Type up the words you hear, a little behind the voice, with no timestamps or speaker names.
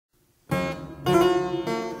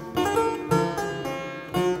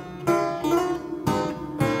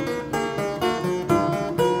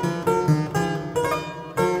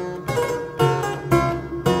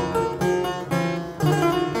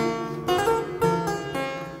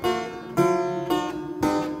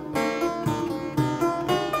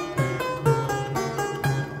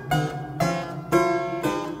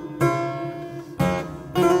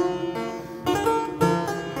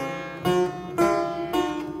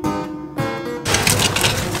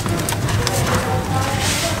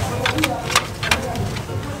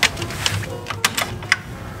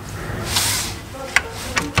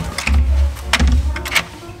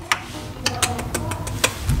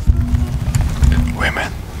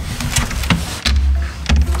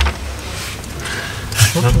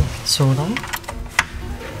Oké, zo dan.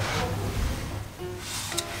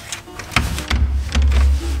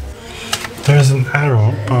 There's an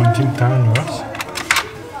arrow pointing downwards.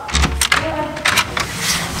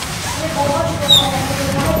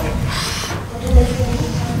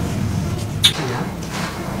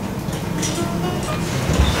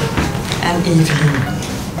 En evening.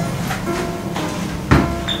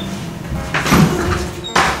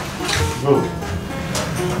 Go.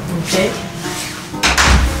 Oké.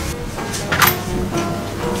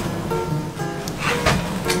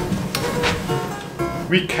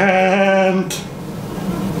 We can't.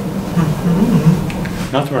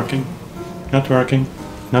 Not working. Not working.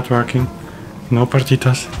 Not working. No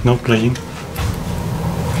partitas. No playing.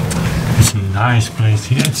 It's a nice place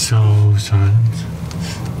here. It's so silent.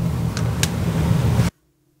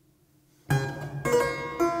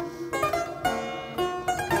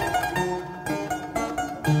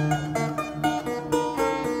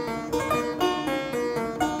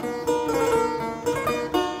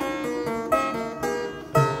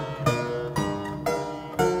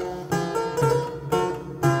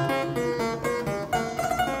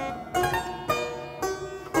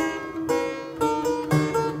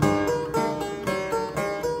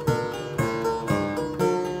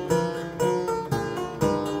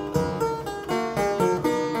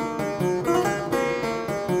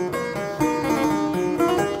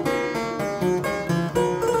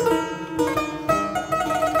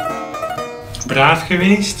 Braaf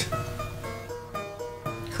geweest?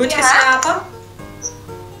 Goed geslapen?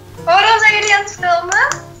 Waarom zijn jullie aan het filmen?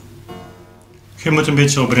 Je moet een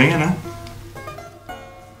beetje opbrengen, hè?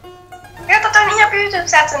 Je gaat dat toch niet op YouTube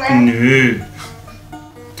zetten, hè? Nee.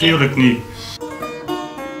 Tuurlijk niet.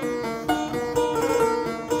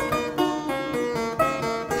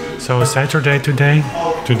 So Saturday today.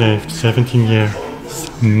 Today 17 years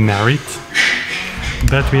married.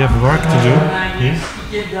 But we have work to do here.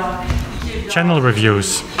 Channel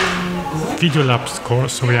reviews, video labs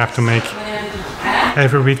course, so we have to make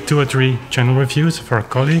every week 2 or 3 channel reviews for our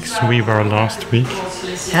colleagues. We were last week.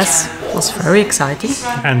 Yes, it was very exciting.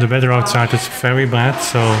 And the weather outside is very bad,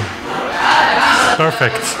 so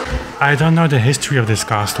perfect. I don't know the history of this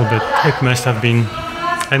castle, but it must have been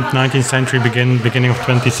end 19th century, beginning of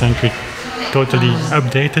 20th century, totally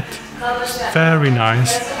updated. Very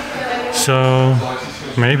nice. So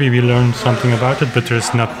maybe we learned something about it, but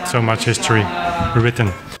there's not so much history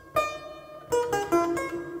written.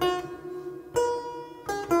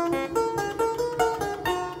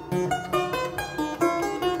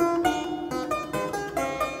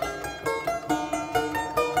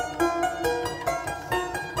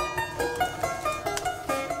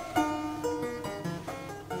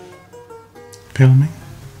 Filming.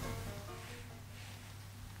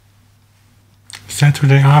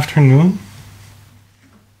 Saturday afternoon.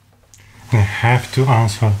 I have to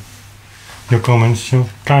answer your comments, your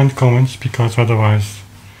kind comments, because otherwise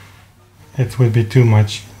it will be too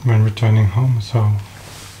much when returning home. So,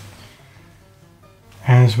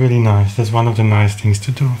 and it's really nice. That's one of the nice things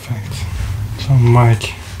to do, in fact. So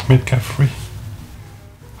Mike McCaffrey,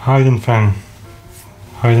 Hayden fan.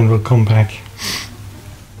 Hayden will come back.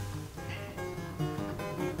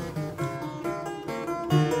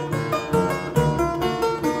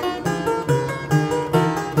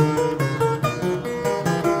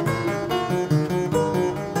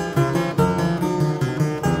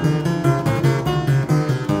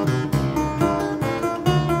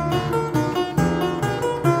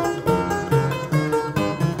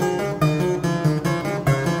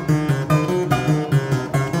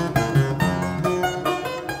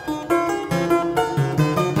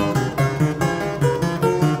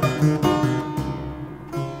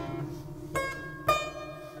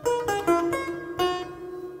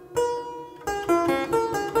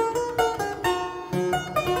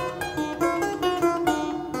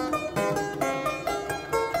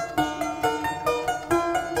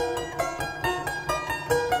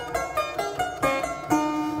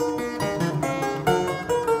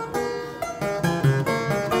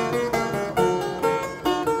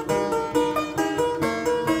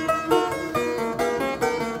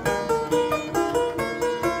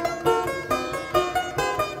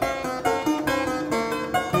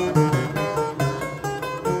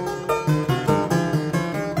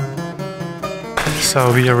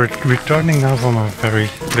 So we are returning now from a very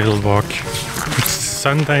little walk. It's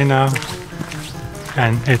Sunday now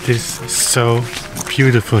and it is so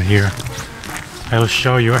beautiful here. I'll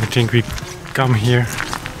show you. I think we come here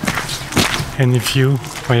in the view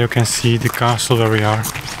where you can see the castle where we are.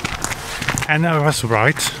 And I was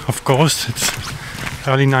right, of course, it's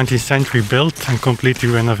early 19th century built and completely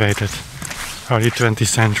renovated. early 20th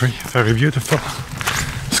century. Very beautiful.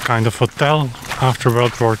 It's kind of hotel after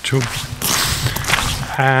World War II.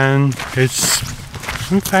 And it's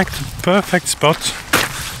in fact a perfect spot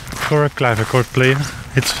for a clavichord player.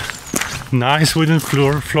 It's nice wooden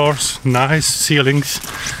floors, nice ceilings.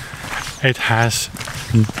 It has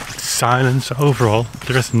silence overall.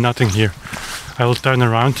 There is nothing here. I will turn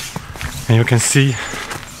around and you can see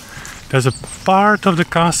there's a part of the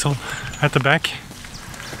castle at the back,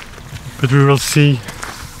 but we will see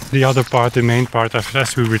the other part, the main part,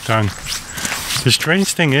 as we return. The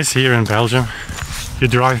strange thing is here in Belgium, you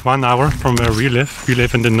drive 1 hour from where we live. We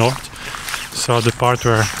live in the north, so the part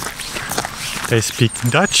where they speak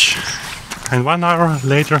Dutch, and 1 hour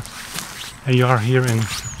later you are here in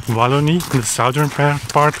Wallonie, in the southern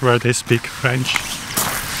part where they speak French.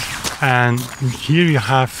 And here you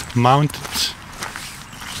have mountains,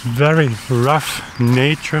 very rough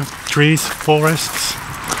nature, trees, forests.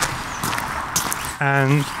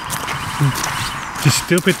 And the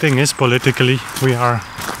stupid thing is, politically we are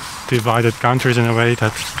divided countries in a way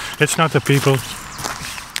that it's not the people,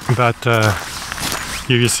 but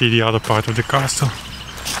here you see the other part of the castle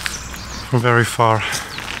from very far.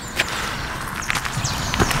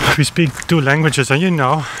 We speak 2 languages, and you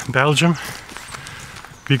know, Belgium,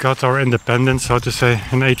 we got our independence, so to say,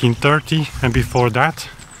 in 1830, and before that,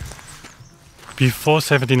 before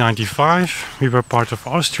 1795, we were part of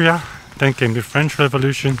Austria. Then came the French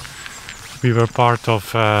Revolution. We were part of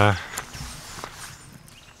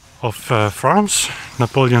France.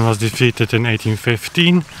 Napoleon was defeated in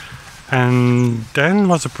 1815, and then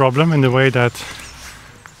was a problem in the way that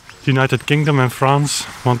the United Kingdom and France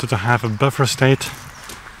wanted to have a buffer state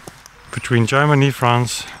between Germany,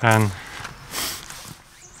 France, and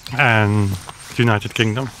the United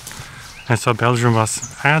Kingdom. And so Belgium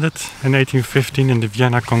was added in 1815 in the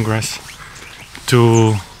Vienna Congress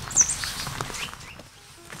to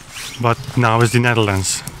what now is the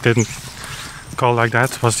Netherlands. Didn't call like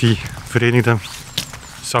that, was the Verenigde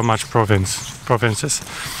so much provinces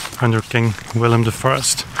under King Willem I.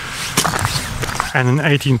 And in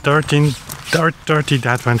 1830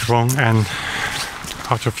 that went wrong, and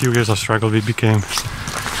after a few years of struggle we became,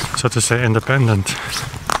 so to say, independent.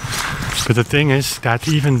 But the thing is that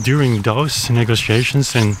even during those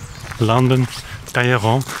negotiations in London,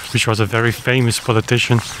 Talleyrand, which was a very famous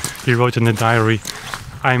politician, he wrote in a diary,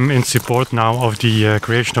 "I'm in support now of the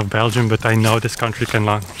creation of Belgium, but I know this country can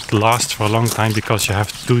last for a long time because you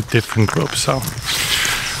have 2 different groups." So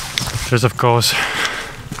there's of course,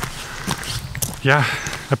 yeah,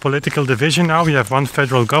 a political division now. We have one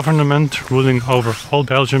federal government ruling over all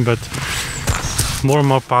Belgium, but more and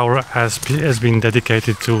more power has been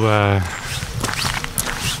dedicated to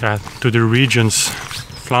the regions,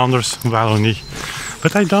 Flanders, Wallonie.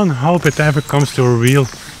 But I don't hope it ever comes to a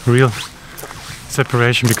real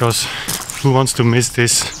separation, because who wants to miss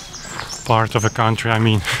this part of a country? I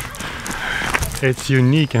mean, it's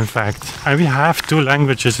unique in fact. And we have 2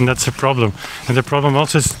 languages, and that's a problem. And the problem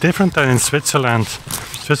also is different than in Switzerland.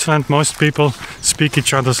 Switzerland, most people speak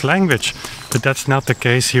each other's language, but that's not the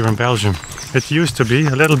case here in Belgium. It used to be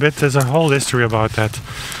a little bit, there's a whole history about that.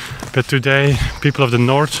 But today, people of the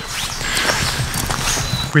north,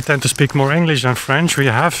 we tend to speak more English than French. We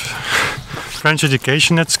have French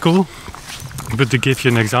education at school. But to give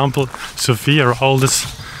you an example, Sophie, our oldest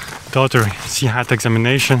daughter, she had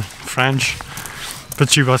examination French, but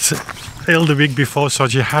she was ill the week before, so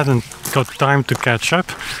she hadn't got time to catch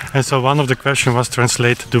up. And so one of the questions was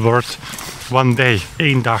translate the word one day,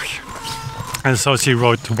 één dag. And so she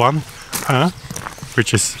wrote one,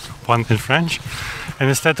 which is one in French. And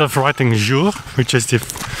instead of writing jour, which is the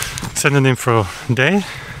synonym for day,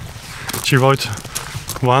 she wrote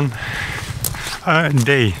one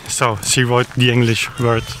day. So she wrote the English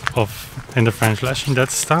word in the French lesson.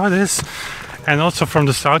 That's how it is. And also from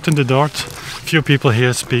the south and the north, few people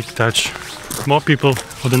here speak Dutch. More people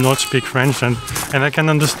of the north speak French, and I can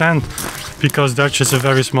understand, because Dutch is a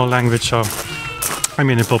very small language, so I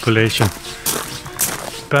mean in population.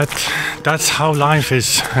 But that's how life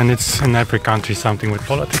is, and it's in every country something with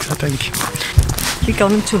politics, I think. We're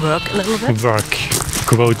going to work a little bit. Work,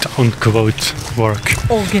 quote unquote work.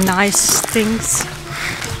 Organize things.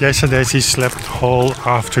 Yesterday she slept whole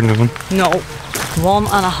afternoon. No,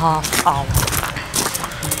 1.5 hours.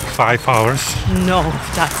 5 hours. No,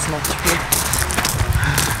 that's not true.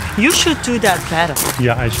 You should do that better.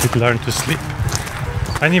 Yeah, I should learn to sleep.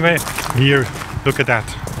 Anyway, here, look at that.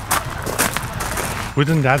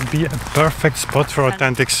 Wouldn't that be a perfect spot for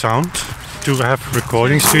authentic sound? To have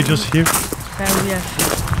recording studios here? Where we have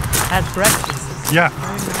had breakfast. Yeah.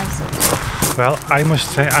 Very nice. Well, I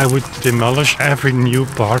must say I would demolish every new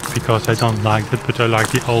part because I don't like it, but I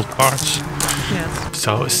like the old parts. Yes.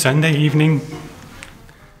 So Sunday evening,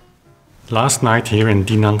 last night here in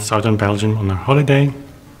Dinant, southern Belgium, on a holiday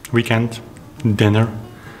weekend, dinner,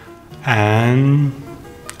 and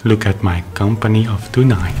look at my company of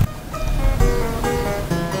tonight.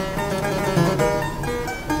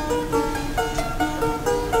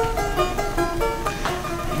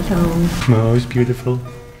 Hello. Most beautiful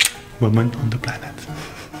woman on the planet.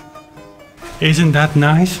 Isn't that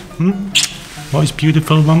nice? Most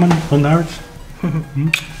beautiful woman on earth.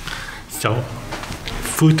 So,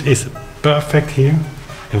 food is perfect here.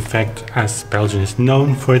 In fact, as Belgium is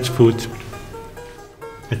known for its food,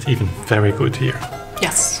 it's even very good here.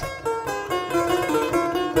 Yes.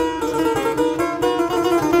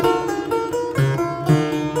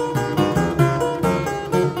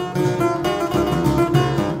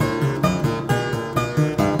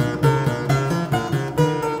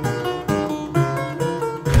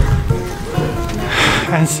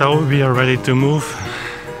 And so we are ready to move.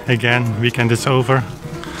 Again, weekend is over.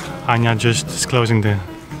 Anja just is closing the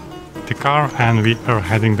car and we are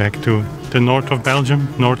heading back to the north of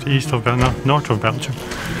Belgium, north of Belgium.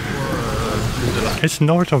 It's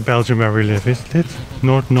north of Belgium where we live, isn't it?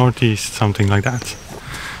 Northeast, something like that.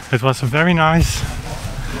 It was very nice.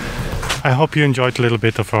 I hope you enjoyed a little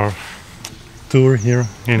bit of our tour here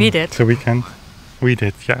in the weekend. We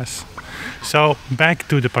did, yes. So back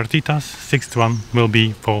to the partitas. Sixth one will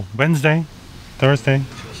be for Wednesday, Thursday,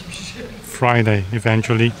 Friday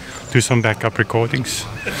eventually. Do some backup recordings.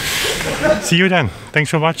 See you then. Thanks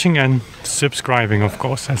for watching and subscribing, of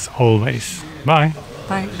course, as always. Bye.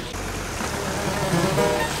 Bye.